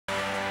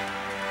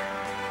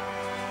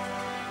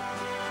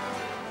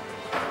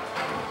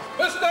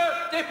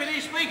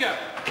Deputy Speaker.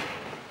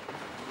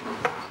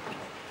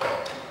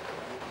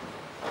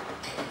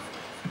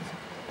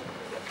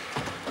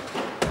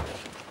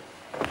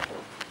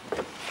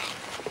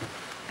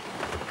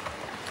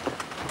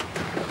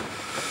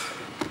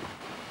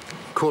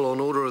 Call on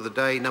order of the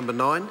day, number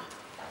 9.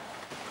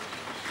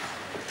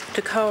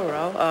 Te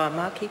Kawerau,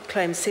 Maki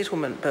Claim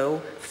Settlement Bill,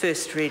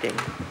 first reading.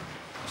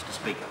 Mr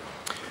Speaker.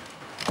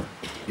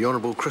 The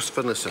Honourable Chris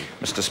Finlayson.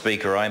 Mr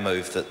Speaker, I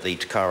move that the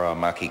Te Kawerau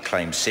Maki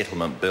Claim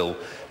Settlement Bill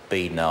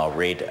be now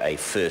read a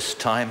first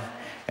time,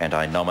 and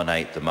I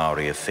nominate the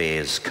Māori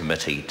Affairs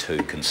Committee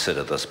to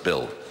consider this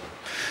bill.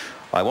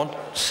 I want,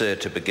 sir,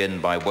 to begin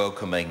by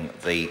welcoming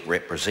the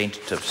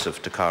representatives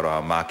of Te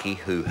Kawerau Maki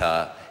who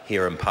are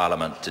here in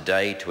Parliament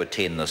today to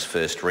attend this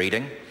first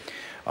reading.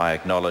 I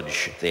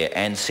acknowledge their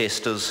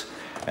ancestors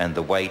and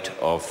the weight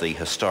of the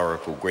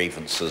historical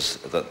grievances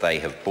that they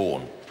have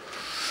borne.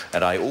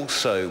 And I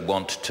also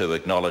want to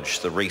acknowledge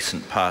the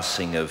recent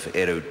passing of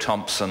Eru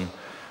Thompson,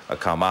 a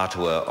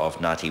kaumātua of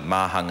Ngāti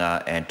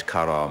Mahanga and Te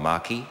Kawerau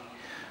Maki.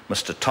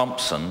 Mr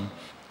Thompson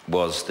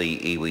was the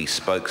iwi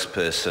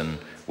spokesperson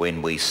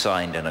when we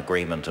signed an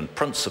agreement in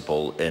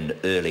principle in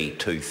early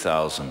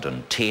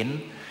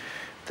 2010.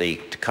 The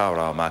Te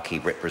Kawerau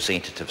Maki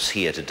representatives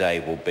here today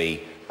will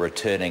be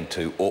returning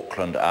to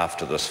Auckland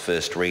after this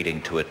first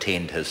reading to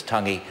attend his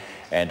tangi,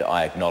 and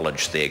I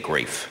acknowledge their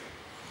grief.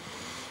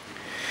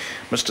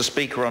 Mr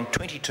Speaker, on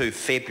 22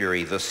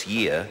 February this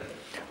year,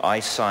 I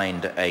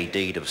signed a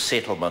deed of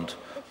settlement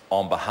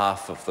on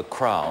behalf of the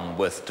Crown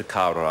with Te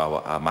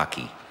Kawerau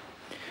Maki.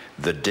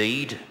 The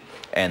deed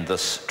and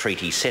this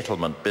treaty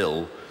settlement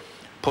bill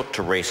put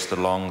to rest the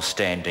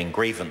long-standing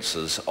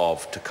grievances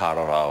of Te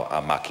Kawerau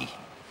Maki.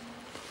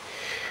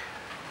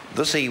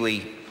 This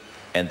iwi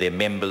and their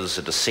members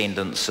are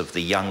descendants of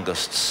the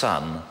youngest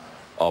son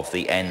of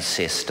the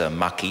ancestor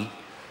Maki,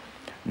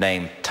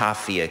 named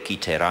Tawhia ki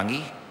te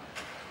rangi,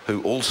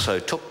 who also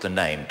took the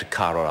name Te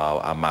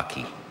Kawerau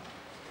Maki.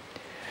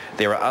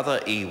 There are other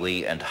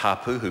iwi and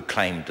hapu who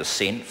claim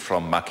descent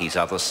from Maki's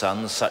other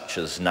sons, such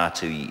as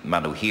Ngāti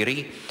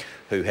Manuhiri,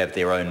 who have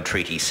their own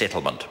treaty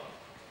settlement.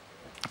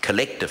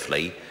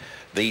 Collectively,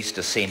 these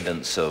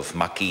descendants of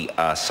Maki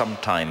are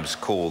sometimes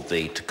called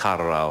the Te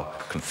Kawerau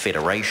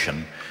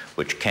Confederation,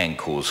 which can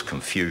cause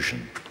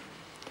confusion.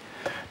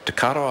 Te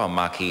Kawerau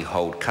Maki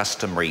hold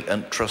customary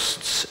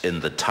interests in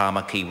the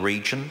Tāmaki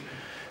region,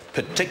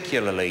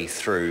 particularly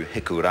through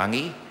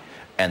Hikurangi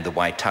and the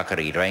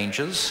Waitakere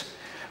Ranges,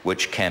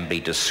 which can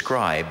be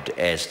described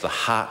as the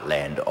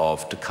heartland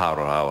of Te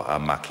Kawerau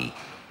Maki.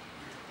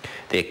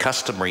 Their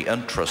customary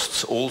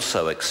interests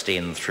also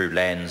extend through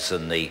lands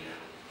in the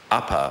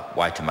upper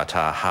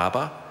Waitemata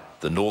Harbour,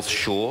 the North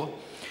Shore,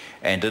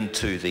 and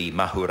into the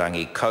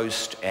Mahurangi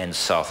coast and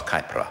South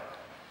Kaipara.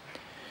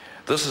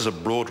 This is a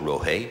broad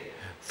rohe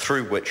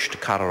through which Te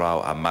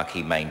Kawerau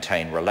Maki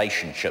maintain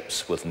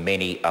relationships with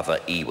many other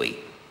iwi.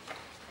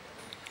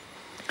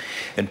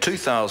 In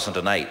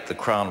 2008, the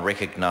Crown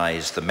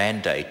recognised the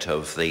mandate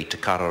of the Te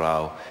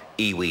Kawerau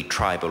Iwi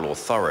Tribal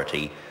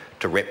Authority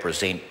to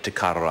represent Te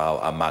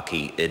Kawerau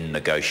Maki in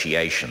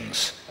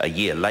negotiations. A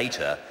year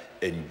later,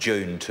 in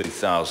June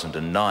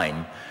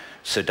 2009,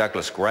 Sir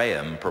Douglas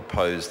Graham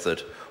proposed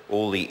that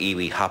all the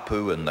iwi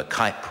hapu in the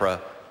Kaipara,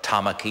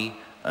 Tāmaki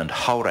and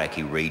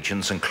Hauraki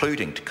regions,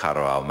 including Te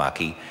Kawerau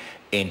Maki,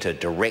 enter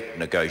direct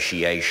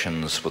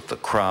negotiations with the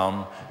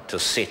Crown to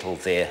settle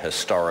their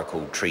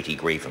historical treaty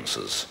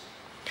grievances.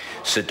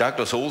 Sir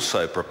Douglas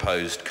also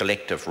proposed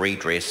collective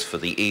redress for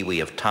the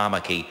iwi of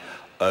Tāmaki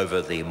over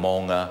the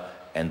Maunga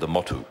and the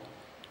Motu.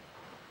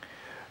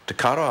 Te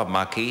Kawerau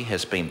Maki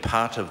has been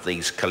part of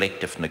these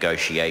collective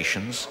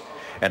negotiations,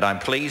 and I'm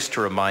pleased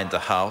to remind the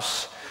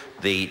House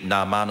the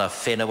Ngā Mana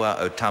Whenua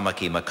o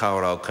Tāmaki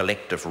Makaurau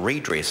Collective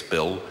Redress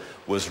Bill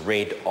was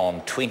read on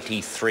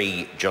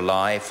 23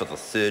 July for the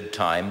third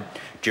time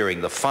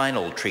during the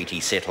final treaty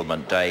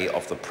settlement day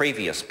of the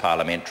previous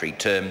parliamentary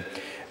term,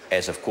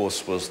 as of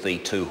course was the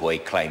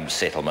Tūhoe Claim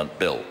Settlement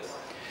Bill.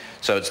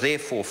 So it's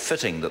therefore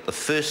fitting that the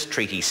first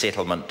treaty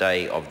settlement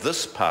day of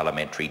this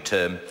parliamentary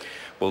term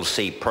will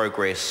see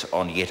progress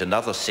on yet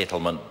another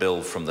settlement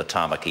bill from the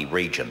Tāmaki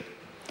region.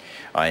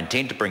 I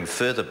intend to bring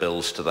further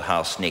bills to the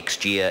House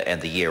next year and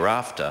the year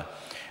after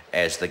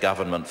as the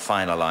government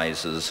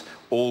finalises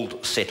all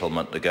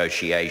settlement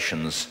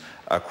negotiations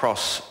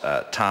across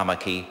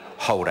Tāmaki,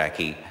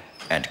 Hauraki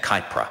and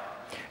Kaipara.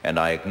 And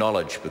I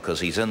acknowledge, because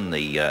he's in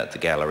the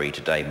gallery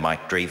today,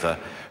 Mike Drever,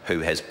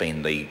 who has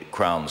been the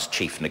Crown's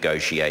chief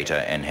negotiator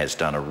and has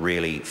done a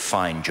really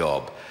fine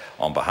job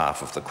on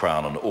behalf of the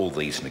Crown in all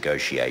these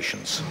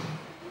negotiations.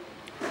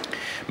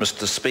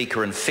 Mr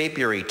Speaker, in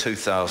February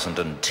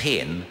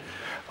 2010,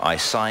 I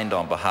signed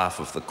on behalf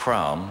of the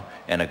Crown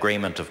an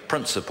agreement of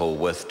principle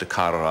with Te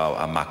Kawerau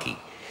Maki.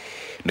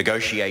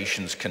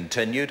 Negotiations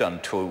continued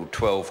until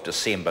 12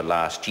 December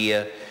last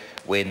year,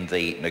 when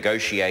the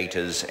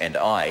negotiators and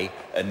I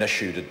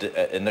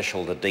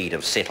initialed the deed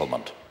of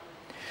settlement.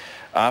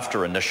 After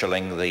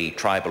initialing, the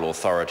tribal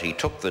authority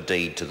took the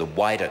deed to the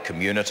wider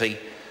community,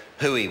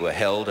 hui were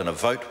held and a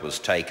vote was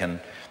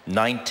taken,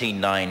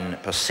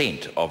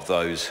 99% of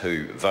those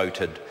who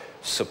voted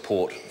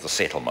support the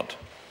settlement.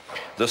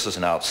 This is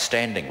an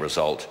outstanding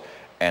result,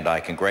 and I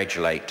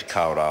congratulate Te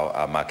Kawerau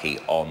a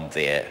Maki on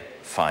their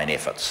fine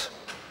efforts.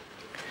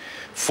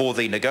 For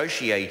the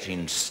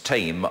negotiating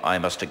team, I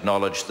must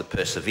acknowledge the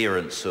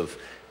perseverance of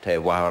Te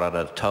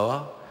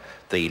Wairaratoa,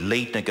 the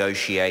lead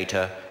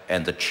negotiator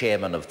and the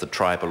chairman of the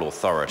tribal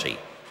authority.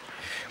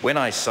 When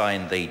I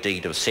signed the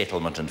deed of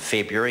settlement in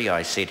February,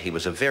 I said he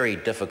was a very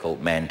difficult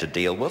man to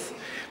deal with,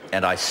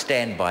 and I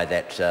stand by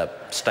that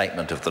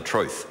statement of the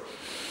truth.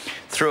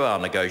 Through our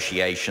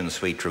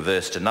negotiations, we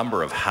traversed a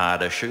number of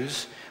hard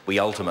issues. We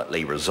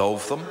ultimately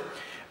resolved them,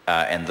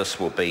 and this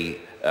will be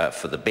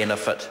for the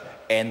benefit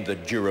and the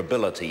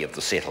durability of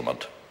the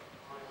settlement.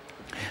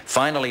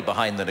 Finally,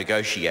 behind the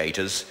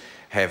negotiators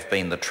have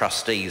been the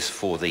trustees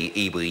for the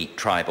iwi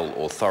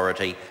Tribal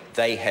Authority.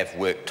 They have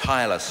worked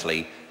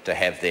tirelessly to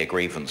have their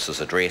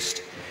grievances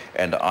addressed,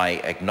 and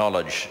I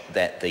acknowledge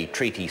that the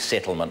treaty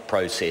settlement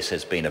process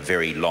has been a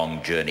very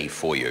long journey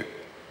for you.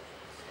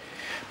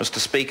 Mr.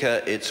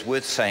 Speaker, it's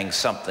worth saying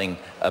something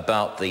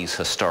about these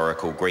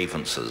historical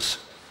grievances.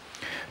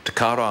 Te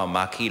Kawerau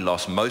Maki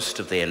lost most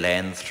of their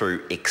land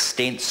through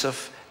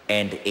extensive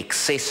and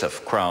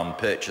excessive Crown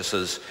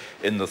purchases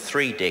in the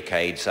 3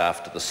 decades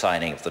after the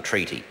signing of the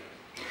treaty.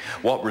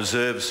 What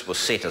reserves were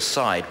set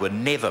aside were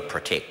never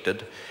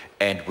protected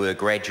and were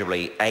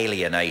gradually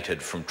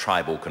alienated from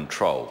tribal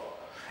control.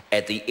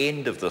 At the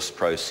end of this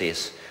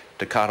process,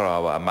 Te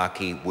Kawerau a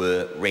Maki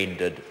were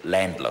rendered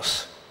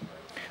landless.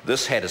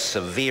 This had a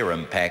severe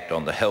impact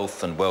on the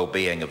health and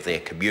well-being of their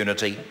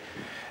community,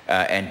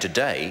 and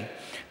today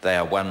they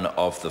are one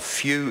of the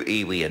few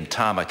iwi and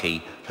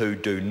tamaki who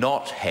do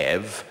not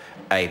have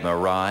a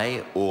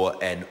marae or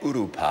an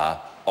urupa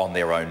on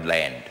their own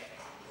land.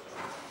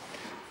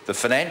 The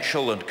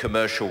financial and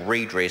commercial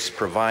redress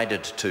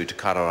provided to Te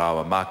Kawerau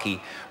a Maki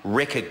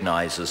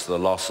recognises the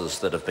losses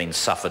that have been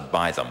suffered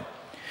by them.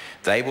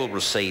 They will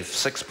receive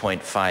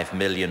 $6.5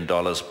 million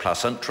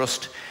plus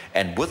interest,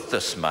 and with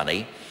this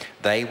money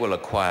they will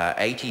acquire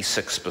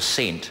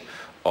 86%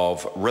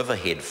 of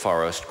Riverhead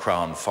Forest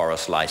Crown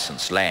Forest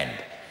licensed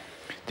land.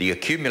 The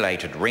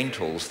accumulated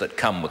rentals that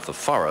come with the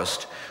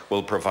forest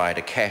will provide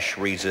a cash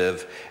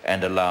reserve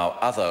and allow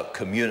other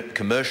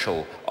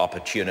commercial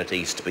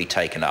opportunities to be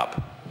taken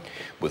up.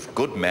 With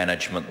good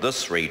management,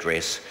 this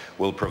redress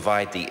will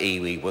provide the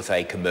iwi with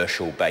a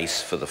commercial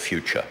base for the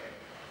future.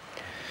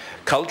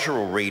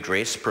 Cultural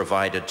redress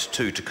provided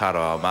to Te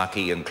Kawerau a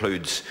Maki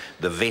includes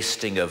the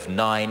vesting of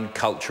 9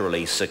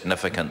 culturally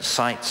significant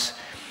sites,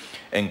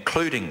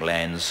 including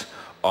lands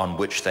on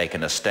which they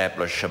can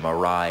establish a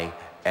marae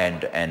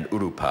and an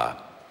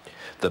urupa.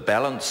 The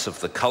balance of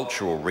the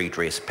cultural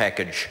redress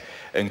package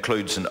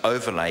includes an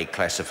overlay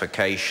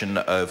classification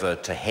over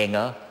Te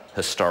Henga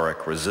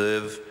Historic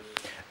Reserve,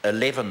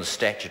 11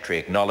 statutory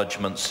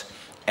acknowledgements,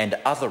 and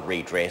other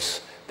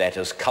redress that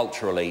is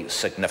culturally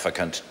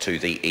significant to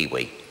the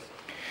iwi.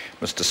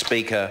 Mr.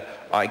 Speaker,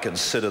 I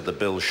consider the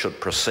bill should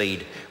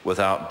proceed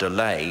without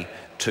delay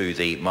to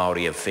the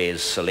Māori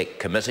Affairs Select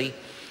Committee.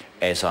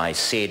 As I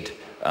said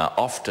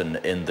often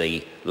in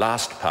the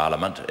last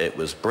Parliament, it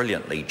was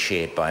brilliantly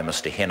chaired by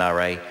Mr.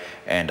 Henare,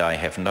 and I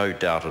have no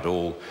doubt at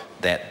all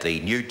that the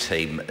new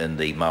team in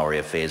the Māori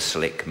Affairs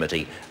Select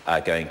Committee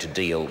are going to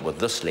deal with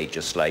this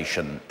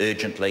legislation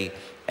urgently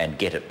and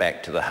get it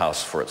back to the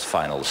House for its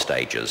final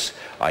stages.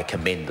 I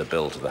commend the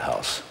bill to the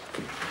House.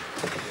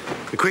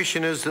 The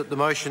question is that the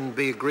motion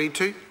be agreed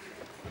to.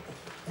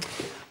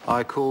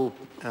 I call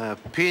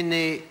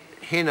Pene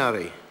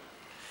Henare.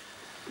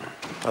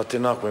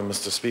 Tēnā koe,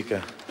 Mr.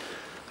 Speaker.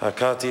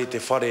 Ka te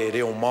whare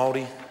reo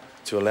Māori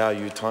to allow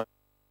you time.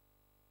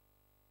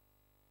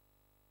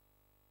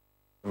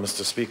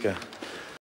 Mr. Speaker.